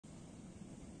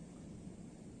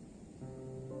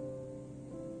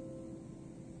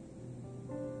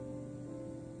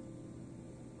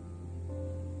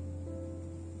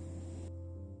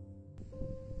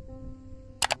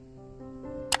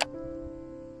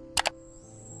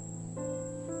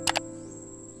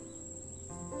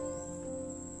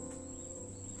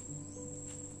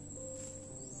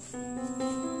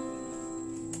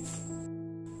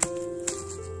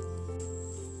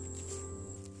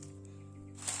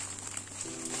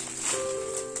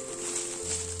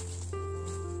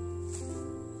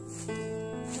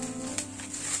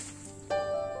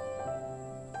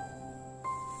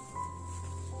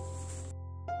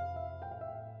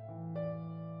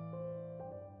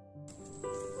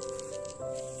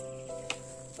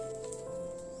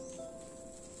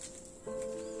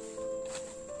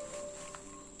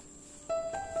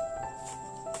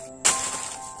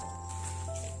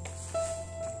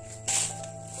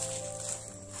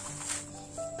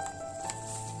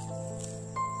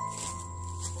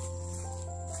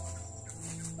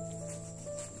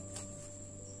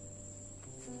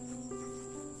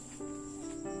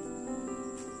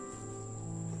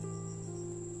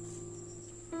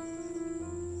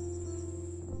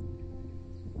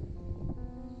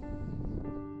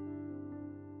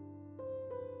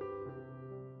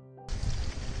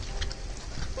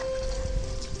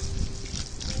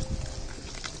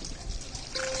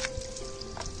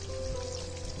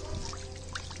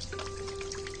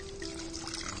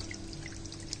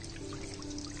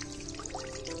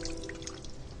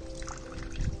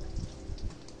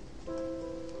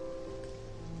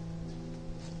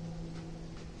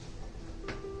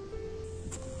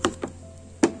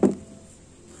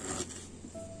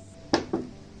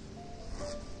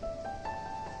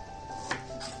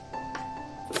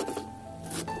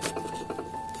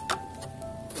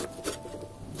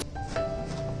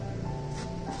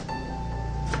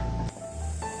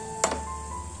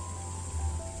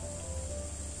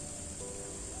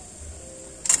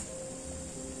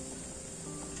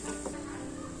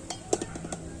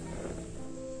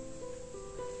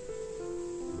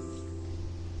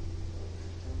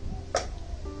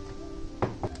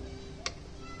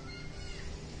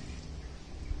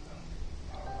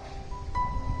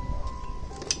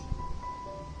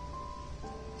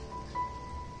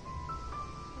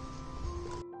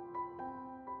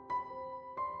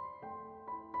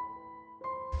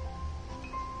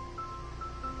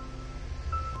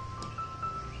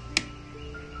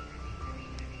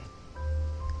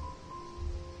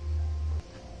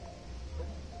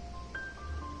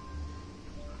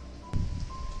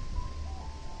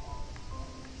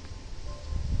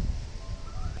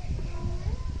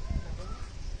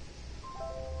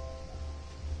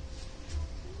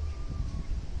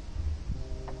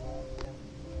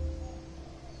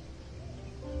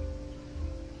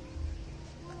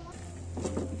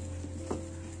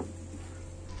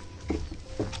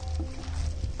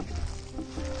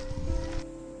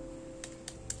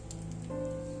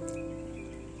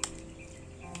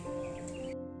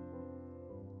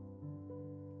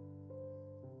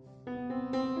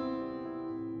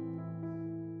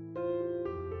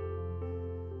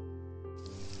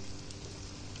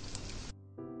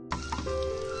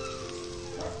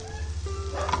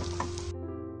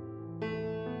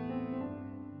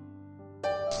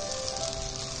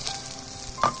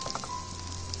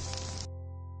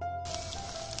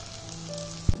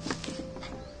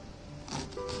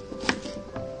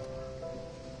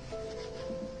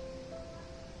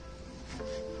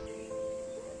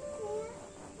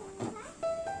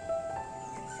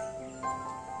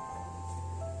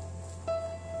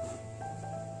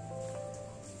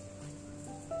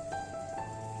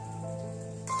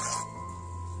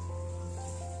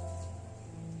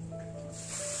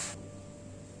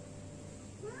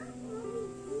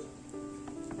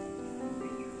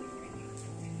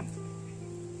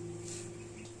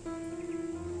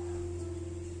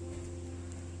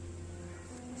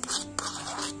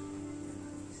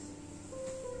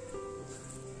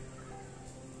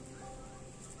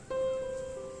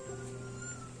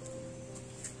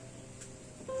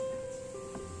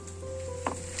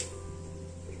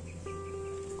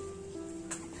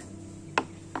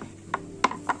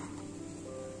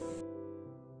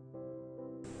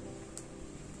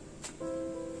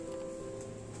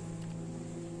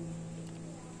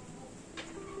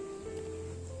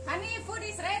Honey, food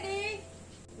is ready.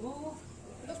 Oh,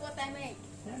 look what I make.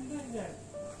 Hamburger.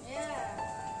 Yeah.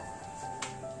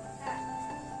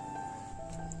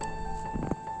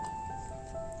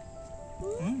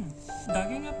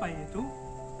 Daging apa itu?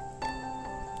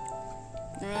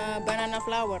 Banana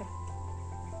flour.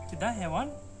 Tidak hewan?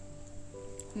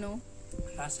 No.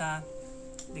 Rasa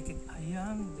dikit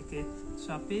ayam, dikit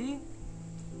sapi.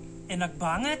 Enak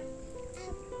banget.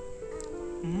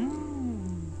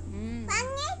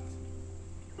 Banget.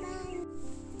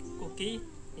 Cookie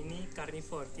ini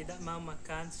karnivor, tidak mau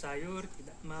makan sayur,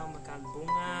 tidak mau makan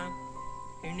bunga.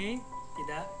 Ini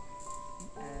tidak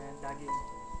daging.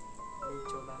 Ini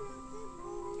coba.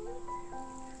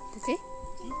 Okay.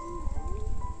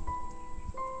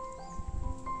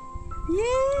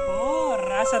 Yeah. Oh,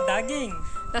 rasa daging.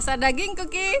 Rasa daging,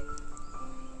 Cookie.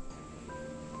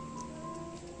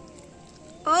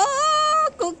 Oh,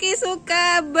 Cookie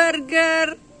suka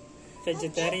burger.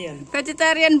 Vegetarian.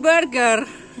 Vegetarian burger.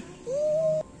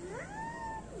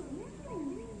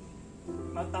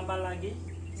 Mau tambah lagi?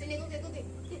 Sini, Cookie.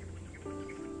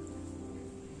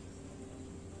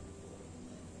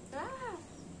 Ah.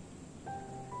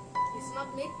 It's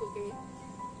not meat, Cookie.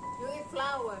 You eat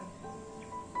flour.